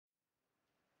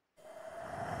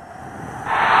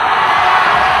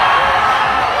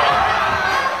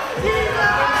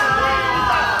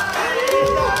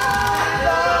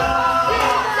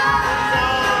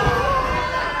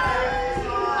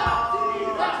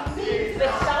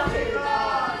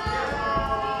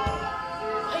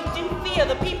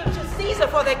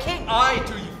for their king. Aye,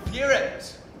 do you fear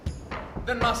it?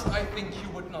 Then must I think you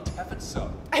would not have it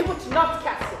so. I would not,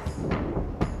 Cassius.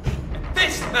 And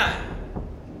this man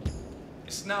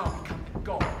is now become a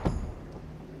god.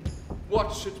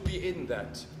 What should be in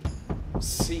that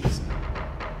Caesar?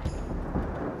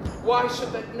 Why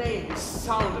should that name be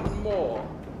sounded more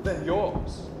than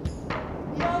yours?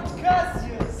 Young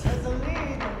Cassius has a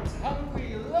lean and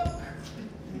hungry look.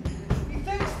 He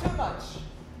thinks too much.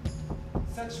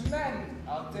 Such men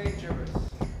are dangerous.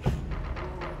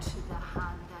 Woe to the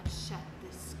hand that shed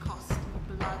this costly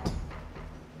blood.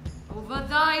 Over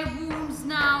thy wounds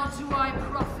now do I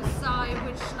prophesy,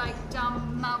 which like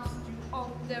dumb mouths do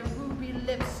ope their ruby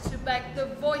lips to beg the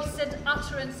voiced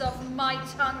utterance of my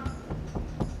tongue.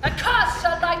 A curse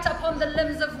shall light upon the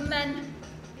limbs of men.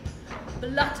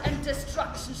 Blood and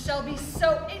destruction shall be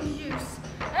so in use,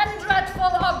 and dreadful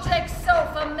objects so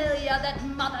familiar that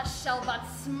mothers shall but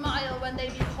smile when they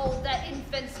behold their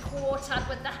infants quartered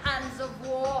with the hands of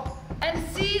war. And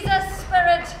Caesar's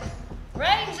spirit,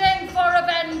 ranging for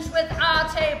revenge with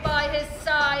Ate by his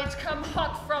side, come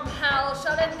hot from hell,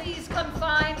 shall in these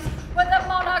confines, with the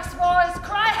monarch's wars